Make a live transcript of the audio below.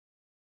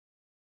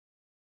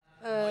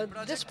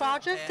This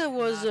project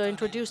was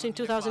introduced in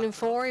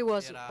 2004. It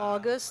was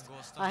August.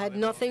 I had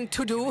nothing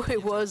to do.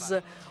 It was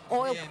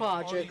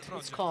Oilproject,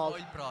 it's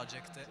called.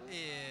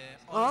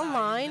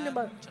 Online,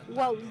 but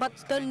well, but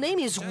the name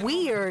is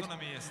weird.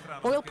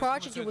 Oil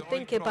project, you would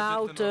think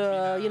about,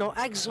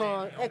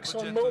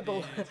 Exxon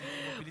Mobil,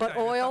 but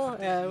oil,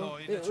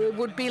 it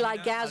would be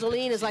like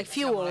gasoline, it's like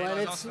fuel, and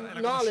it's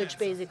knowledge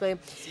basically.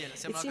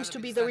 It seems to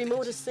be the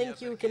remotest thing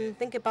you can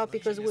think about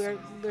because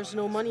there's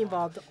no money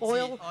involved.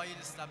 Oil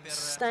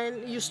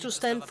used to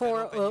stand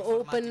for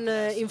open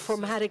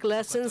informatic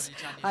lessons.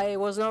 I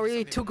was not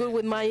really too good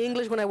with my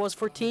English when I was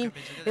 14.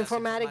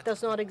 Informatic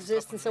does not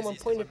exist, and someone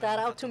pointed that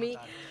out to me,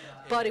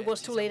 but it was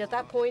too late at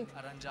that point.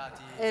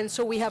 And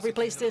so we have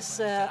replaced this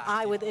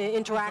I with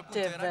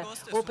interactive,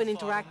 open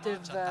interactive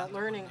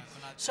learning.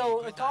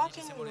 So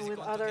talking with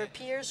other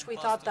peers, we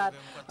thought that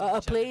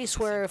a place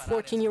where a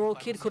 14-year-old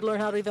kid could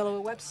learn how to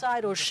develop a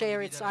website or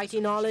share its IT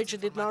knowledge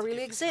did not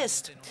really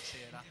exist.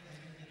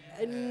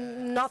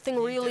 Nothing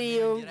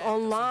really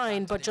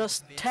online, but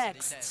just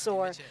texts.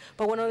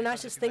 But one of the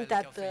nicest things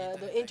that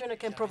the internet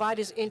can provide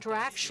is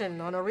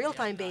interaction on a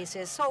real-time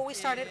basis. So we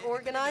started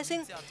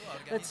organizing,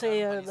 let's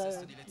say, a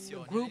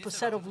group, a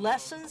set of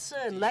lessons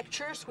and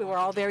lectures. We were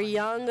all very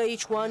young.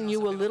 Each one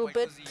knew a little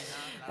bit,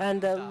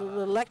 and the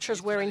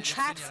lectures were in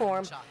chat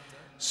form.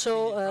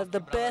 So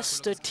the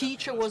best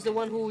teacher was the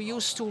one who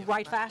used to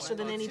write faster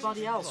than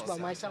anybody else. Well,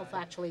 myself,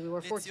 actually. We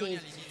were 14.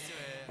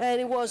 And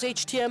it was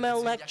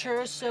HTML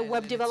lectures,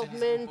 web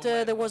development,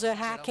 there was a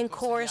hacking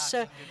course,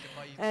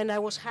 and I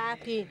was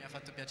happy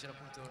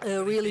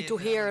really to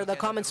hear the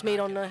comments made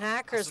on the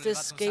hackers.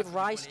 This gave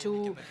rise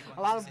to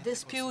a lot of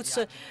disputes.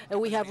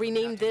 We have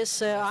renamed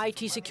this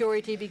IT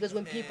security because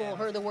when people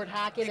heard the word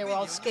hacking, they were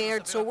all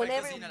scared. So when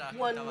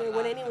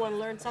anyone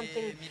learned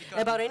something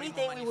about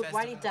anything, we would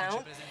write it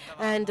down.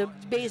 And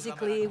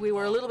basically, we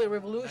were a little bit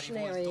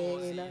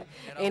revolutionary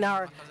in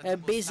our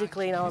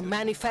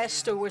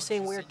manifesto. We're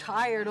saying we're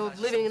tired of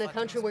living in a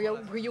country where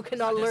you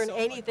cannot learn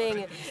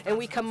anything, and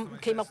we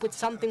came up with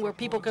something where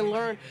people can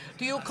learn.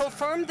 Do you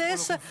confirm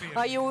this?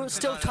 Are you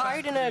still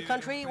tired in a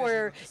country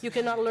where you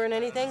cannot learn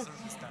anything?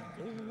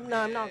 No,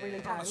 I'm not really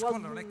tired.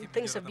 Well,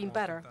 things have been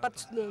better.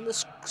 But the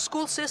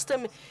school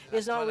system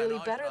is not really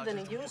better than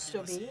it used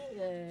to be.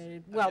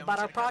 But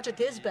our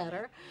project is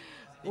better.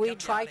 We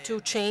tried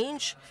to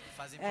change,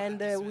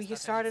 and we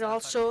started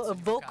also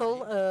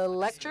vocal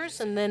lectures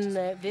and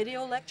then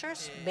video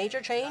lectures, major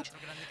change.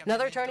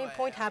 Another turning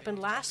point happened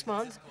last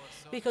month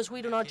because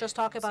we do not just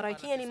talk about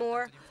IT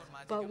anymore,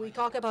 but we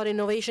talk about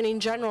innovation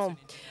in general.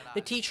 The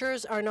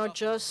teachers are not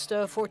just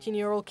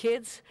 14-year-old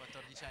kids.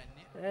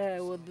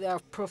 They are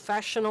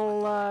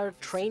professional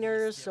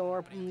trainers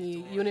or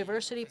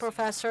university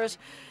professors.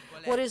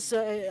 What is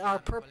our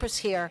purpose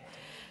here?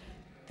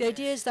 The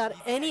idea is that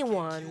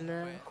anyone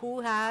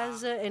who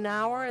has an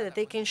hour that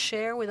they can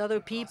share with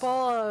other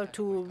people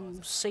to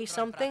say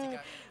something,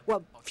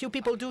 well, few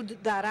people do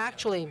that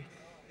actually.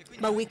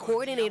 But we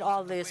coordinate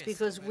all this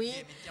because we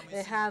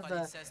have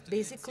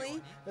basically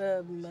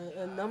a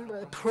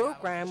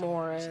program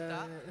or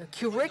a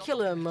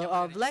curriculum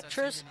of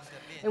lectures,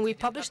 and we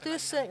publish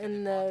this.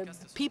 And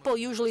people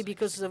usually,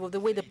 because of the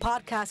way the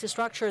podcast is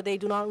structured, they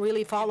do not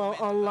really follow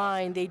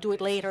online. They do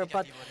it later.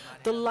 But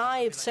the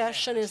live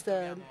session is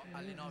the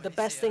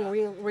best thing,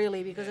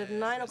 really, because at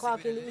 9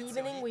 o'clock in the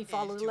evening we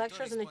follow the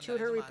lectures, and the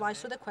tutor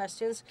replies to the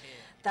questions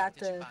that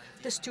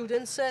the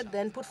students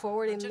then put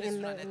forward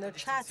in the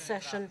chat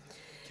session.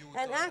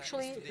 And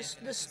actually,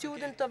 the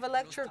student of a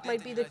lecture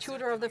might be the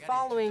tutor of the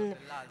following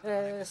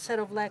set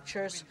of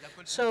lectures.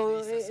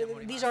 So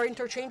these are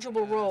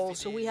interchangeable roles.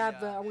 So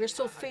we're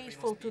still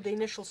faithful to the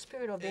initial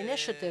spirit of the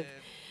initiative.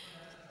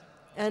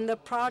 And the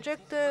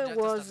project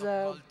was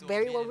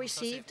very well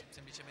received,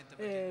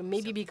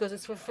 maybe because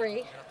it's for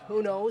free,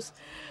 who knows.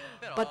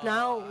 But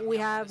now we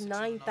have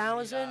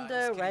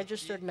 9,000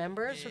 registered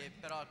members.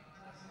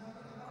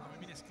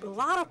 A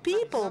lot of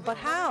people, but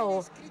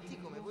how?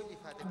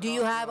 Do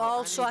you have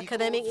also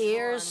academic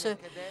years,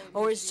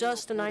 or is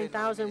just the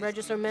 9,000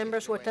 registered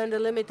members who attend a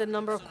limited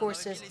number of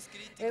courses?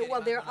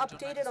 Well, they're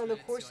updated on the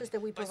courses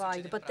that we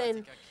provide, but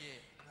then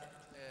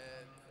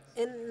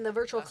in the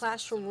virtual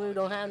classroom, we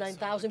don't have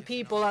 9,000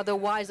 people,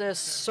 otherwise a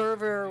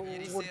server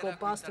would go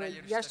bust.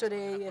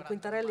 Yesterday,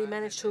 Quintarelli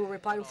managed to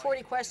reply to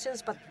 40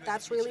 questions, but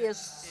that's really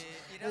as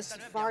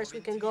far as we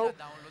can go.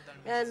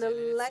 And the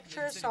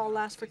lectures all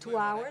last for 2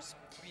 hours.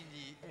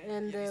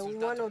 And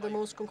one of the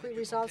most concrete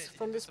results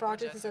from this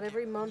project is that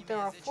every month there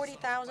are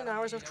 40,000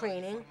 hours of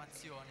training,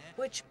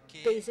 which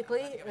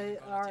basically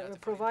are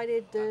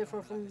provided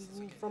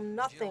from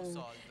nothing.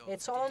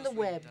 It's all on the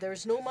web.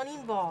 There's no money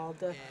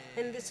involved.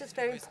 And this is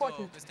very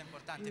important.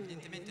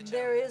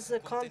 There is a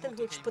content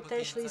which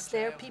potentially is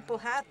there. People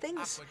have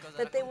things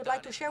that they would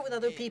like to share with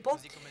other people.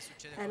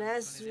 And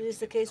as is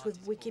the case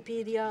with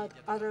Wikipedia,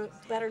 other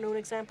better-known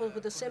examples,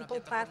 with a simple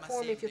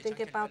platform, if you think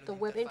about the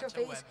web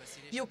interface,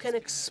 you can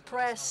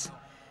express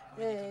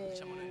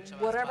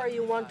whatever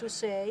you want to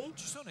say.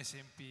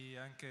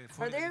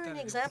 Are there any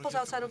examples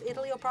outside of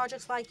Italy or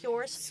projects like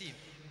yours?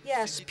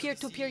 Yes,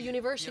 peer-to-peer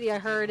university, I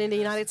heard, in the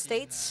United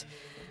States.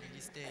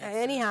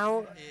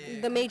 Anyhow,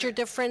 the major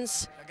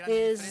difference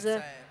is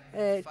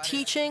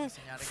teaching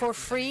for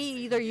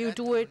free. Either you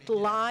do it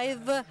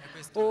live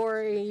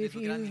or if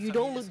you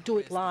don't do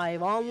it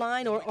live,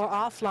 online or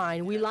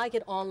offline. We like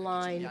it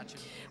online.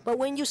 But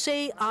when you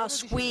say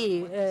us,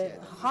 we,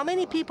 how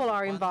many people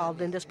are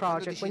involved in this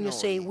project when you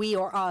say we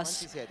or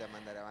us?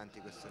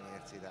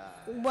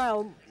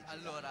 Well,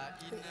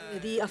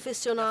 the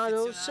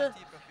aficionados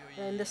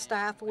and the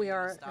staff, we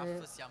are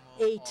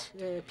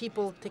 8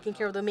 people taking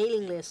care of the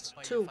mailing list,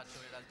 2.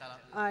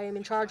 I am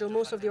in charge of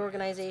most of the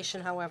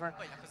organization, however.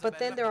 But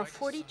then there are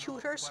 40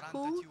 tutors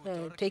who,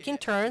 taking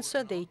turns,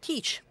 they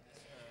teach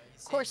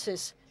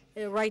courses.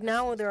 Right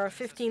now, there are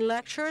 15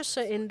 lectures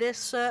in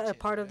this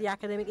part of the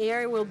academic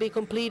area will be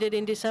completed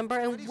in December.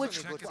 And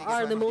which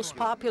are the most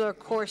popular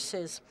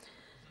courses?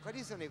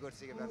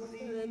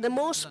 The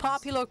most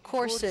popular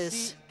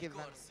courses.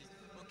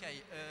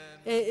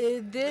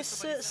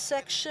 This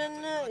section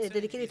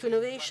dedicated to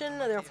innovation,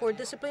 there are 4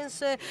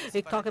 disciplines.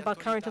 They talk about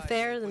current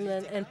affairs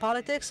and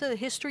politics, the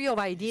history of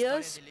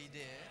ideas,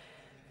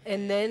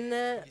 and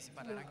then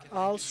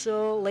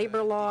also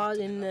labor law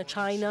in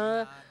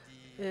China,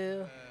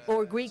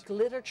 or Greek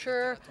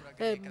literature,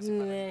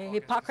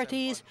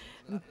 Hippocrates.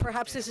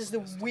 Perhaps this is the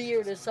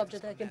weirdest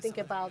subject I can think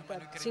about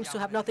that seems to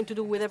have nothing to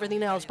do with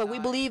everything else. But we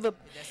believe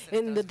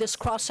in this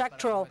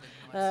cross-sectoral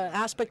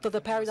aspect of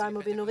the paradigm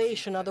of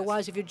innovation.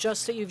 Otherwise, if you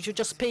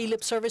just pay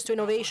lip service to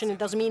innovation, it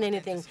doesn't mean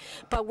anything.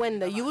 But when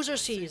the user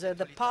sees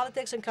the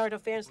politics and current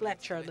affairs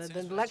lecture,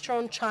 the lecture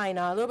on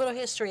China, a little bit of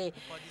history,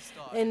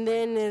 and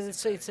then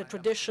it's a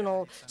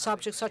traditional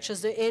subject such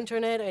as the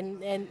internet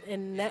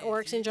and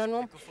networks in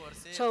general.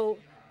 So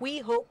we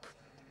hope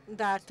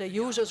that the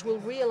users will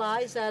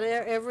realize that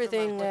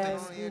everything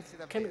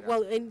can,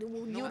 well, and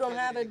you don't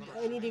have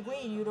any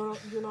degree, you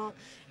don't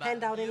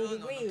hand out any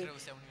degree.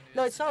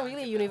 No, it's not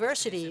really a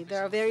university.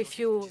 There are very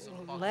few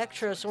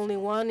lectures, only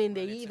one in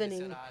the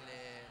evening,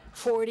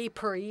 40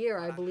 per year,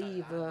 I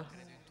believe,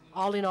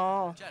 all in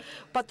all.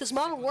 But this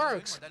model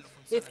works.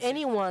 If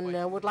anyone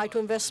would like to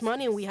invest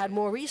money and we had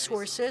more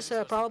resources,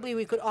 probably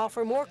we could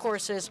offer more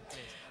courses.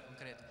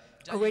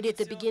 Already at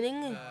the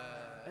beginning,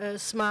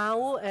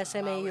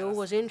 SMAU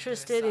was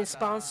interested in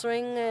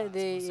sponsoring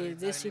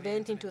this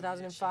event in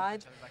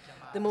 2005,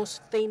 the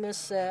most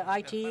famous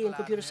IT and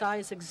computer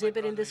science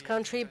exhibit in this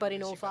country. But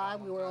in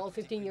 2005, we were all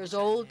 15 years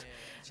old,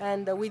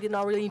 and we did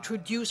not really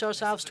introduce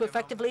ourselves too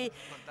effectively.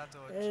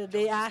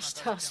 They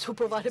asked us to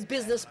provide a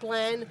business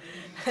plan,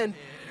 and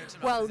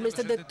well,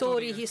 Mr.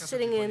 Dettori, he's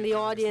sitting in the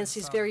audience.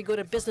 He's very good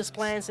at business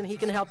plans, and he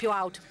can help you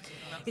out.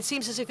 It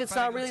seems as if it's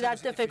not really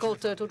that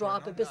difficult to draw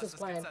up a business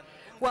plan.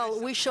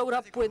 Well, we showed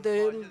up with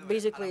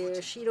basically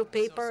a sheet of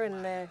paper,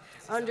 and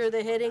under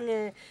the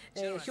heading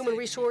Human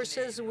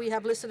Resources, we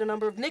have listed a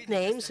number of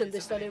nicknames, and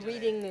they started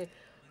reading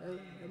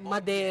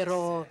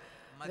Madero,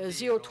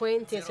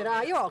 020, and said,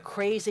 you're all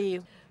crazy.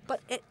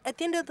 But at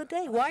the end of the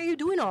day, why are you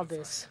doing all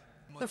this?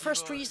 The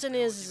first reason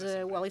is,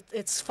 well,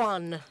 it's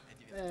fun.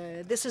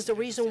 This is the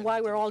reason why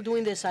we're all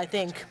doing this, I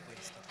think.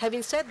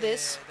 Having said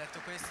this,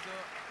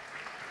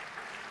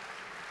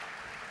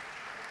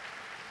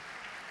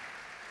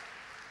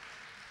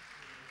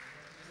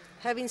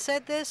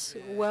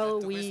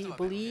 well, we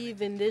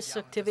believe in this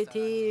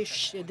activity,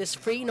 this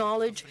free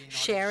knowledge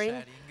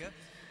sharing,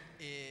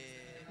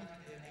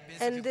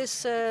 and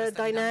this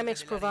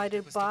dynamics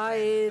provided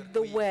by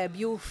the web.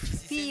 You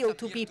feel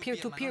to be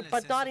peer-to-peer,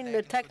 but not in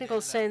the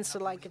technical sense,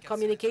 like a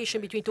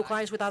communication between 2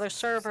 clients with other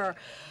server,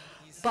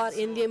 but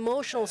in the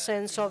emotional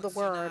sense of the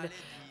word.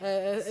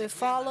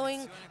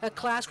 Following a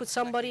class with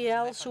somebody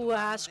else who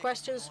asks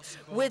questions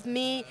with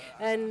me,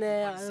 and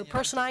a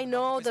person I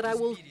know that I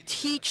will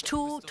teach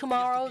to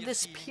tomorrow,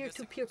 this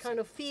peer-to-peer kind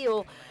of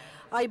feel,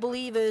 I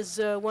believe is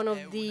one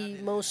of the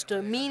most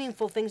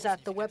meaningful things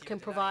that the web can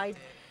provide,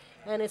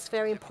 and it's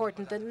very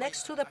important. And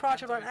next to the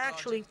project, or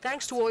actually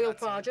thanks to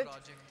Oilproject,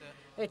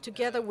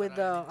 together with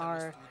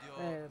our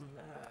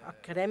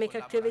academic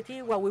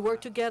activity, well, we work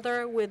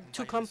together with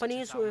 2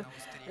 companies,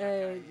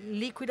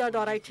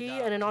 Liquida.it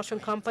and an Austrian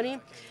company.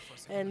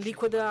 And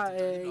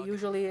Liquida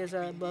usually is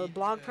a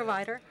blog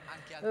provider.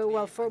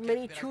 Well, for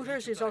many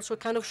tutors, it's also a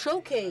kind of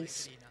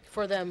showcase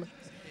for them.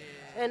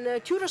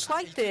 And tutors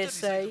like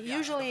this.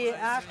 Usually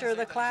after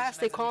the class,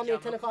 they call me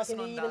at 10 o'clock in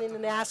the evening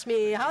and they ask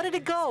me, how did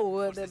it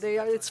go?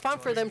 It's fun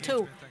for them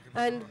too.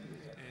 And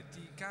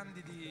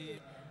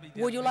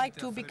would you like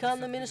to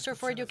become the Minister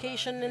for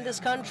Education in this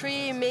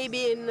country,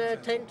 maybe in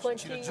 10,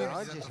 20 years,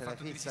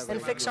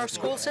 and fix our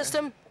school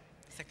system?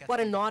 What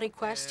a naughty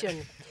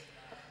question.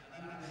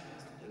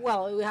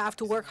 Well, we have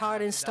to work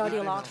hard and study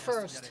a lot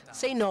first.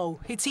 Say no.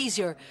 It's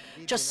easier.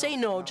 Just say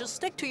no. Just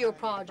stick to your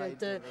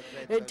project.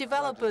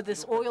 Develop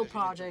this oil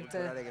project.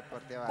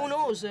 Who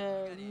knows?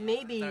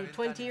 Maybe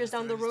 20 years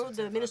down the road,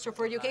 the Minister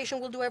for Education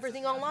will do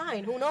everything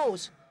online. Who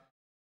knows?